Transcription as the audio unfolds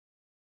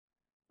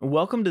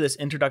Welcome to this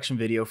introduction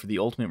video for the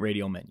Ultimate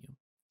Radial Menu.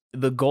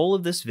 The goal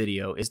of this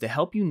video is to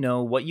help you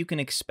know what you can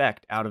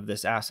expect out of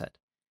this asset.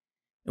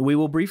 We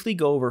will briefly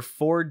go over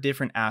 4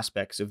 different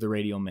aspects of the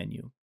Radial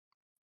Menu.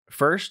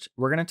 First,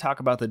 we're going to talk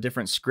about the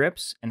different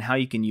scripts and how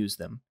you can use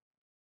them.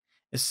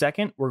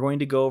 Second, we're going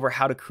to go over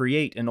how to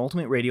create an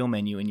Ultimate Radial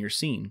Menu in your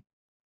scene.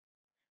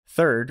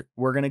 Third,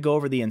 we're going to go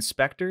over the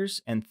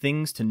inspectors and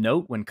things to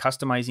note when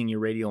customizing your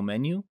Radial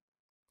Menu.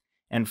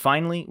 And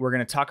finally, we're going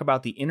to talk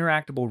about the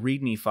interactable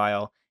README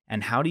file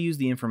and how to use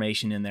the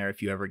information in there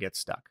if you ever get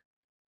stuck.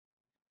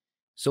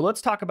 So let's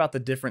talk about the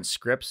different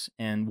scripts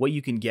and what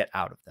you can get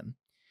out of them.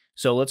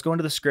 So let's go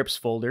into the scripts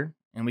folder,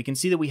 and we can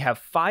see that we have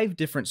 5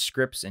 different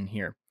scripts in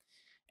here.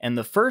 And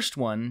the first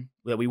one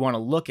that we want to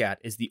look at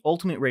is the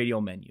Ultimate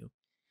Radial Menu.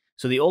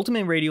 So the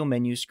Ultimate Radial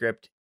Menu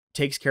script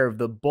takes care of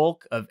the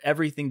bulk of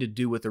everything to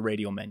do with the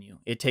Radial Menu.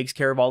 It takes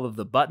care of all of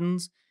the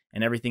buttons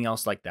and everything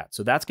else like that.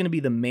 So that's going to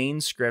be the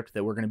main script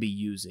that we're going to be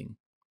using.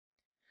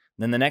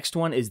 Then the next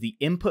one is the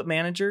Input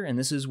Manager, and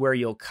this is where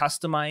you'll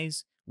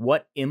customize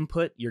what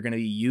input you're going to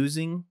be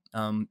using,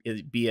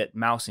 be it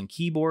mouse and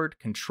keyboard,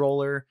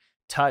 controller,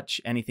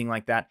 touch, anything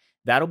like that.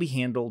 That'll be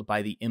handled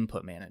by the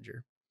Input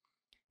Manager.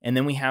 And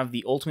then we have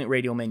the Ultimate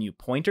Radial Menu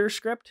Pointer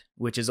script,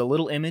 which is a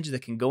little image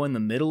that can go in the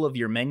middle of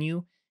your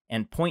menu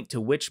and point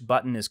to which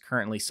button is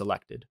currently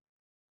selected.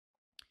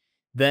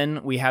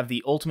 Then we have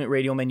the Ultimate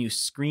Radial Menu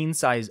Screen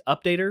Size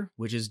Updater,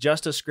 which is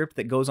just a script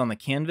that goes on the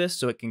canvas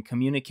so it can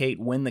communicate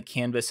when the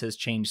canvas has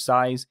changed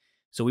size,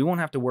 so we won't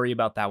have to worry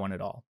about that one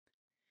at all.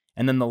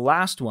 And then the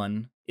last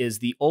one is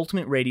the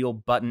Ultimate Radial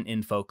Button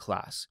Info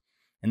class.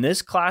 And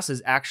this class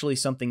is actually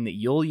something that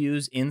you'll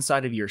use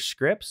inside of your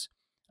scripts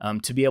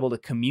to be able to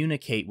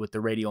communicate with the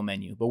Radial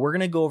Menu. But we're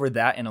going to go over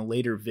that in a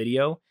later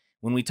video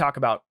when we talk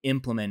about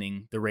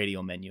implementing the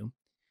Radial Menu.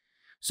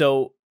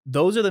 So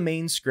those are the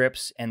main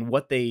scripts and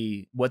what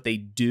they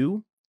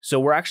do. So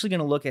we're actually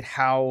going to look at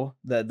how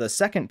the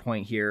second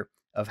point here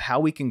of how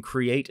we can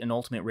create an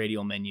Ultimate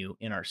Radial Menu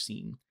in our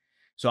scene.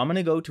 So I'm going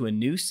to go to a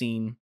new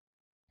scene,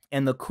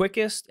 and the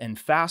quickest and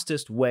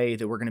fastest way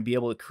that we're going to be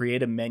able to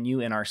create a menu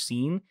in our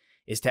scene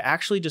is to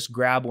actually just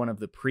grab one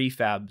of the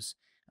prefabs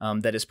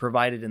that is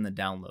provided in the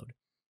download.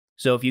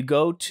 So if you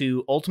go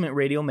to Ultimate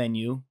Radial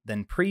Menu,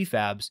 then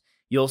prefabs,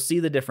 you'll see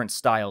the different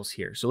styles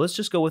here. So let's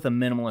just go with a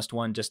minimalist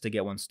one just to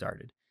get one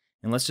started.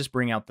 And let's just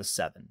bring out the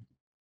 7.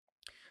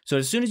 So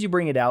as soon as you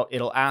bring it out,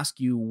 it'll ask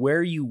you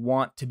where you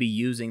want to be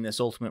using this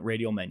Ultimate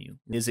Radial Menu.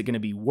 Is it going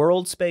to be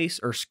world space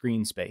or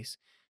screen space?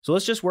 So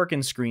let's just work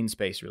in screen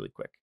space really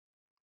quick.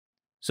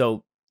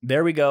 So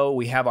there we go.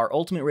 We have our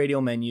Ultimate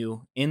Radial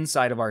Menu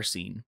inside of our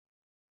scene.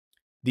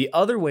 The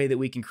other way that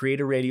we can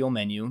create a Radial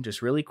Menu,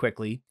 just really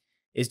quickly,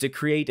 is to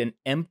create an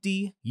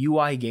empty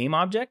UI game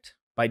object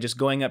by just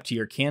going up to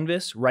your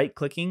canvas,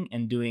 right-clicking,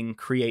 and doing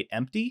Create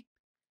Empty.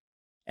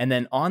 And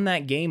then on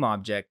that game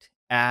object,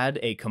 add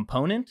a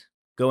component,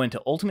 go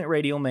into Ultimate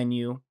Radial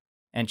Menu,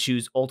 and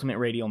choose Ultimate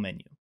Radial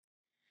Menu.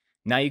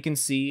 Now you can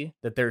see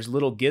that there's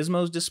little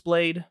gizmos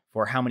displayed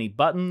for how many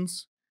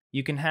buttons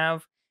you can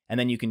have, and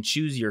then you can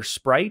choose your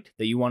sprite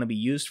that you want to be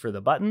used for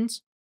the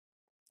buttons,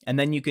 and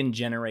then you can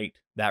generate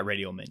that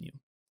Radial Menu.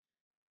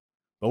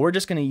 But we're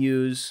just going to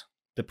use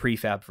the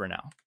prefab for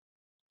now.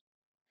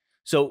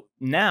 So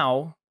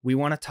now we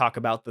want to talk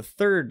about the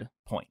third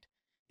point,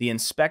 the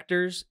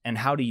inspectors and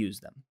how to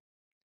use them.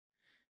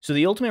 So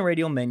the Ultimate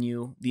Radial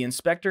Menu, the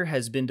inspector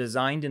has been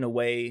designed in a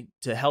way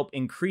to help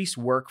increase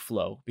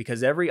workflow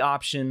because every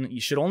option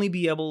you should only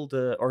be able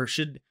to, or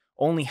should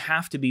only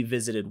have to be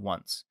visited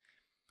once.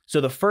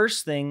 So the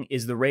first thing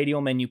is the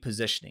Radial Menu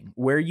positioning,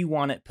 where you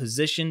want it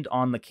positioned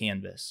on the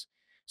canvas.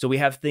 So we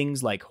have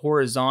things like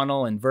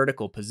horizontal and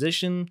vertical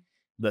position,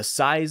 the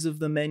size of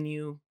the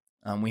menu,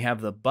 we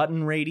have the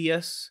button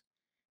radius,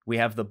 we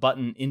have the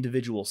button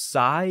individual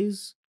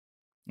size,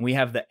 we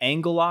have the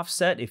angle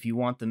offset if you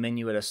want the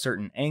menu at a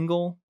certain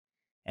angle,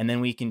 and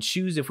then we can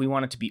choose if we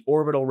want it to be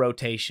orbital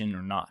rotation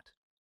or not.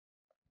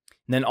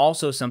 And then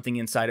also something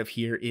inside of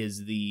here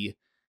is the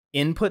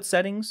input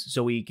settings,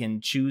 so we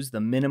can choose the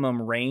minimum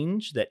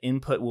range that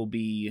input will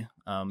be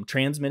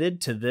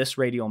transmitted to this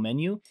Radial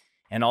Menu,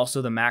 and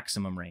also the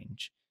maximum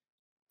range.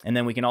 And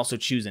then we can also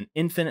choose an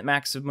infinite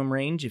maximum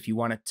range if you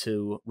want it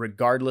to,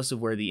 regardless of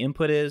where the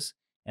input is,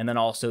 and then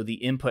also the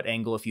input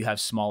angle if you have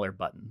smaller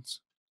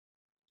buttons.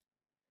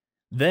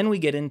 Then we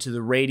get into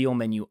the Radial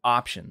Menu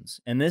options,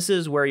 and this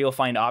is where you'll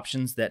find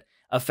options that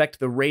affect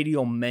the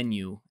Radial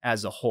Menu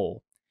as a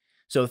whole.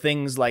 So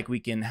things like we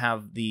can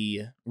have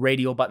the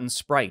radial button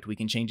sprite, we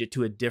can change it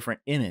to a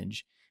different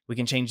image, we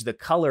can change the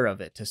color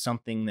of it to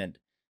something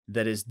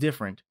that is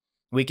different.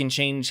 We can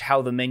change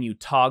how the menu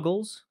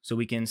toggles, so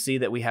we can see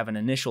that we have an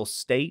initial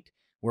state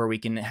where we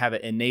can have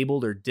it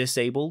enabled or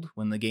disabled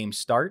when the game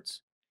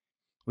starts.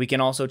 We can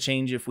also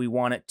change if we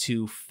want it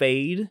to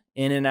fade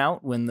in and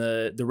out when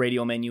the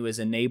Radial Menu is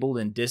enabled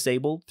and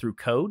disabled through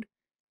code.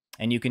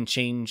 And you can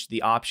change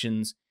the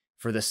options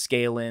for the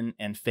scale in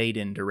and fade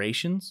in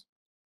durations.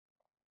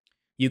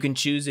 You can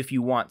choose if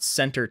you want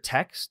center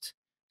text.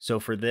 So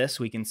for this,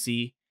 we can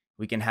see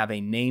We can have a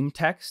name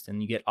text,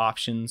 and you get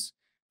options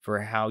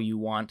for how you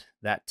want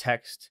that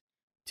text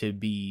to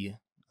be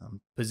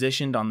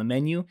positioned on the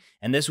menu.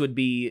 And this would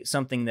be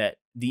something that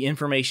the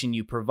information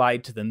you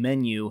provide to the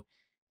menu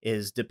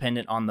is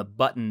dependent on the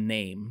button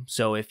name.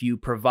 So if you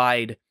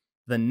provide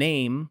the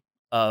name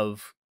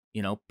of,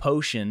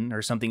 potion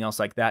or something else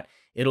like that,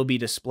 it'll be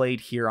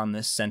displayed here on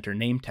this center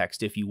name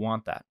text if you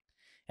want that.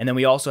 And then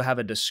we also have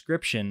a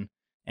description,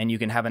 and you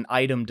can have an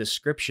item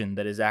description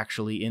that is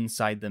actually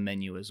inside the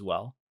menu as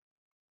well.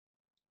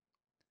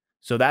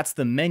 So that's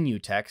the menu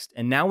text.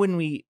 And now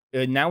we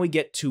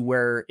get to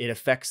where it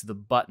affects the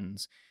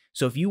buttons.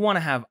 So if you want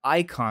to have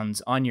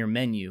icons on your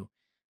menu,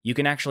 you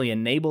can actually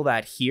enable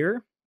that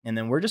here. And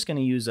then we're just going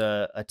to use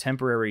a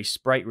temporary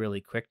sprite really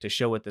quick to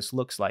show what this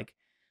looks like.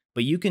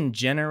 But you can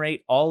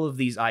generate all of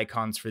these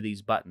icons for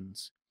these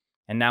buttons.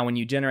 And now when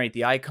you generate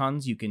the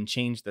icons, you can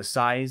change the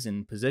size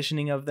and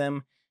positioning of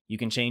them. You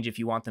can change if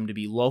you want them to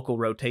be local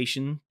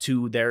rotation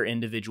to their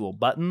individual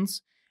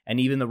buttons, and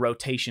even the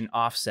rotation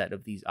offset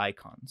of these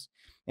icons.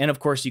 And of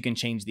course, you can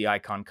change the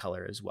icon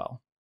color as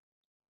well.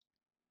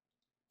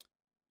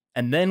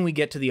 And then we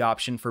get to the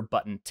option for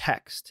button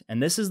text.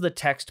 And this is the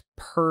text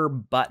per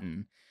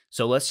button.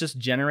 So let's just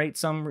generate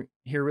some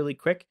here really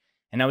quick.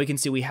 And now we can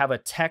see we have a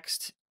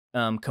text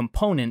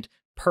component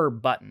per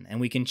button.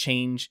 And we can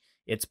change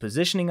its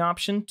positioning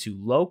option to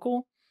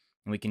local.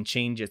 And we can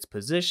change its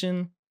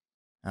position.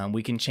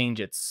 We can change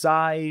its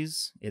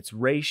size, its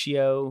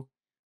ratio.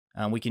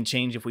 We can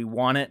change if we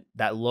want it,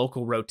 that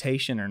local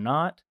rotation or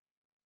not.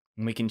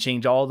 And we can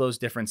change all those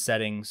different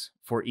settings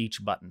for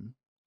each button.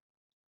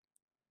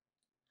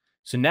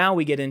 So now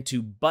we get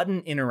into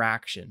button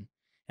interaction.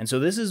 And so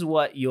this is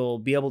what you'll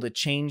be able to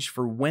change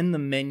for when the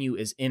menu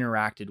is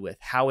interacted with,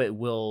 how it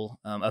will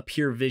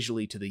appear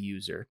visually to the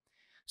user.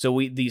 So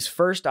these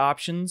first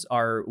options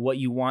are what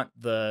you want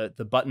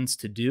the buttons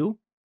to do.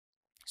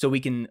 So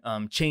we can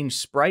change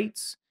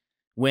sprites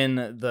when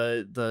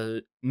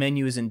the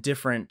menu is in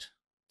different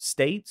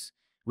states.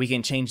 We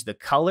can change the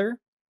color,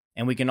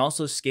 and we can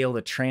also scale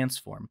the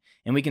transform.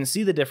 And we can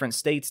see the different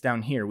states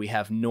down here. We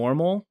have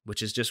normal,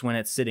 which is just when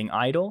it's sitting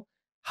idle,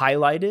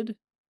 highlighted,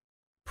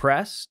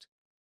 pressed,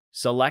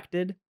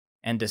 selected,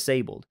 and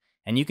disabled.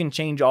 And you can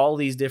change all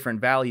these different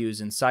values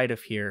inside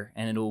of here,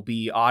 and it will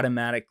be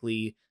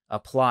automatically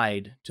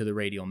applied to the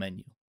radial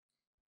menu.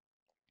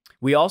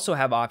 We also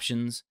have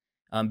options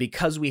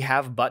because we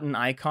have button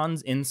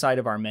icons inside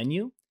of our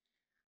menu.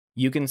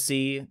 You can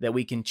see that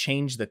we can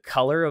change the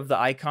color of the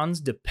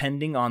icons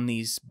depending on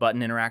these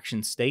button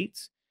interaction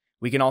states.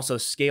 We can also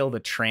scale the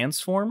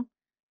transform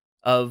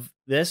of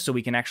this, so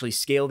we can actually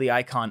scale the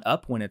icon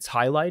up when it's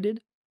highlighted.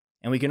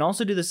 And we can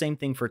also do the same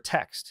thing for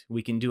text.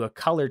 We can do a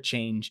color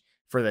change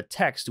for the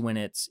text when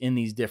it's in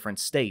these different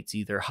states,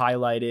 either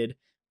highlighted,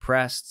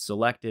 pressed,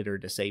 selected, or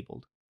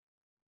disabled.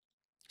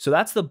 So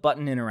that's the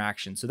button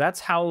interaction. So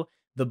that's how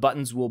the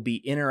buttons will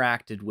be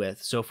interacted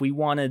with. So if we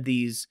wanted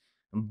these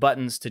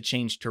buttons to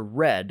change to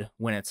red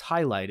when it's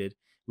highlighted,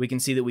 we can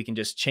see that we can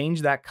just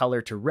change that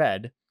color to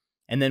red.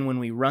 And then when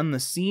we run the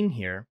scene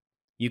here,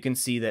 you can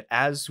see that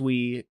as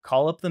we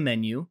call up the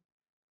menu,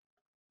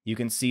 you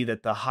can see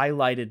that the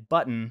highlighted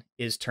button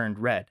is turned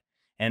red.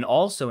 And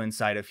also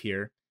inside of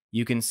here,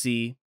 you can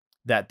see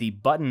that the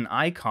button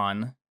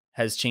icon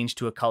has changed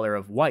to a color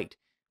of white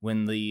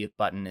when the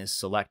button is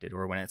selected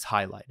or when it's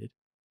highlighted.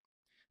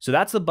 So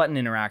that's the button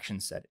interaction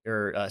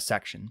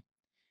section.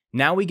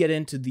 Now we get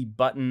into the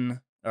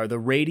button or the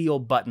radial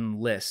button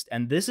list,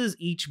 and this is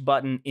each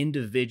button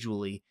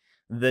individually,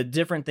 the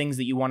different things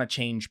that you want to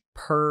change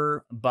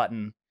per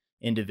button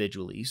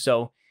individually.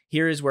 So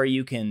here is where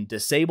you can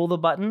disable the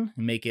button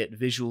and make it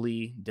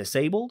visually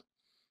disabled.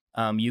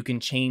 You can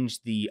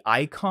change the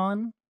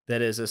icon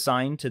that is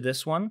assigned to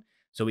this one,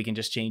 so we can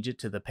just change it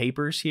to the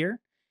papers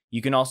here.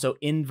 You can also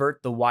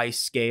invert the Y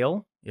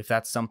scale if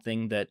that's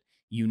something that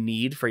you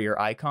need for your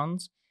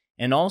icons.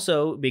 And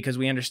also, because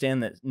we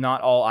understand that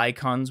not all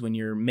icons, when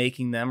you're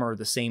making them, are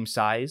the same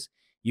size,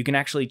 you can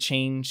actually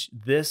change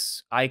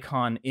this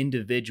icon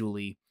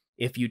individually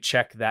if you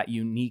check that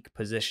unique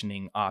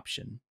positioning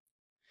option.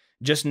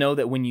 Just know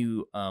that when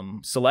you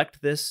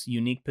select this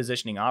unique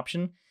positioning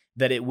option,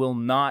 that it will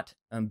not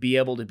be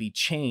able to be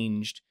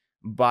changed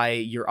by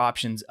your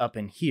options up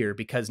in here,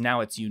 because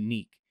now it's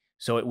unique.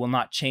 So it will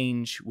not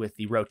change with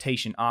the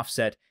rotation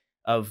offset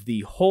of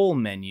the whole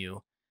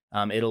menu.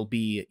 It'll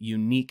be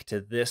unique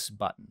to this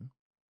button.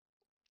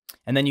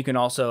 And then you can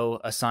also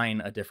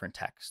assign a different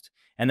text.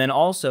 And then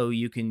also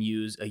you can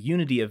use a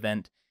Unity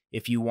event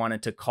if you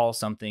wanted to call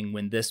something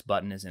when this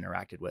button is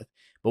interacted with.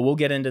 But we'll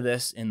get into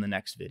this in the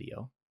next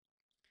video.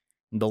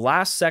 The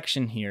last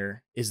section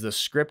here is the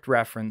script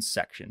reference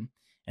section.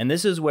 And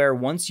this is where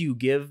once you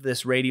give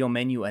this radial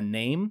menu a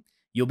name,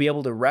 you'll be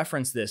able to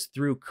reference this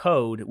through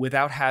code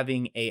without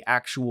having an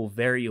actual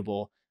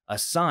variable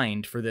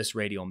assigned for this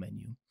radial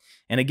menu.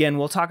 And again,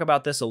 we'll talk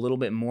about this a little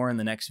bit more in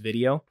the next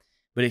video,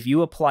 but if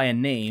you apply a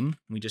name,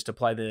 we just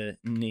apply the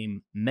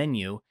name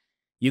menu,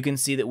 you can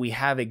see that we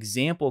have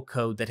example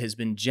code that has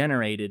been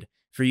generated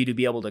for you to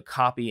be able to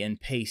copy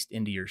and paste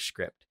into your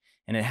script.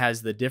 and it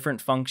has the different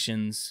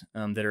functions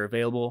that are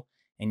available,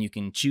 and you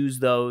can choose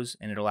those,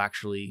 and it'll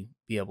actually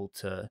be able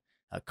to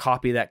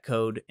copy that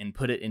code and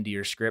put it into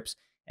your scripts,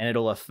 and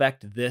it'll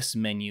affect this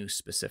menu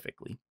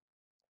specifically.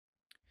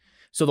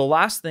 So the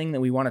last thing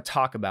that we want to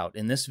talk about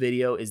in this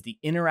video is the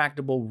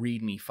interactable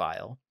README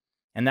file,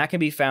 and that can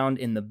be found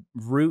in the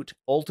root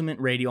Ultimate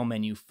Radial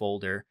Menu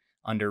folder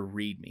under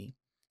README,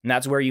 and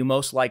that's where you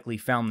most likely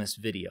found this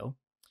video.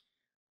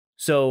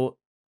 So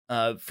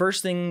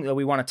first thing that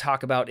we want to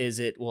talk about is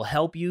it will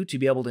help you to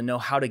be able to know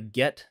how to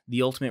get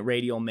the Ultimate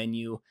Radial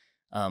Menu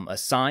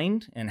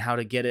assigned and how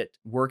to get it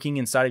working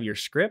inside of your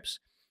scripts.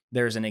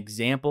 There's an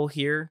example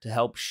here to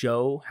help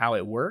show how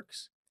it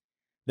works.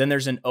 Then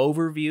there's an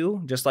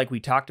overview, just like we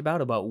talked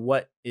about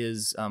what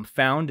is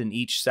found in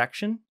each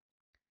section.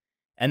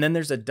 And then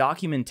there's a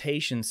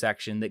documentation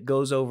section that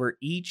goes over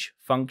each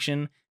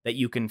function that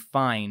you can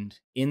find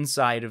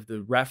inside of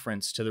the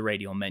reference to the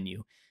radial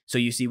menu. So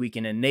you see we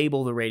can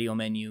enable the radial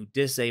menu,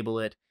 disable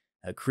it,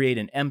 create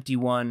an empty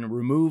one,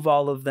 remove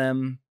all of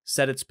them,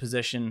 set its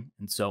position,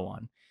 and so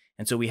on.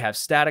 And so we have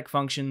static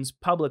functions,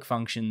 public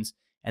functions,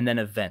 and then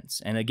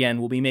events. And again,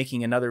 we'll be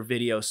making another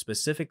video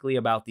specifically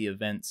about the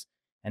events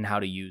and how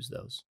to use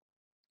those.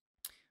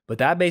 But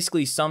that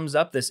basically sums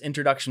up this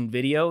introduction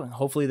video.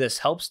 Hopefully this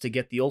helps to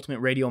get the Ultimate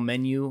Radial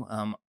Menu,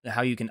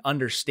 how you can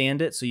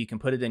understand it so you can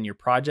put it in your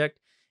project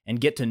and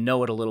get to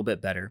know it a little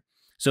bit better.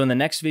 So in the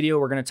next video,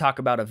 we're going to talk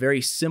about a very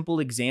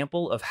simple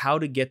example of how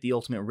to get the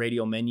Ultimate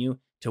Radial Menu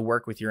to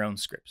work with your own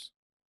scripts.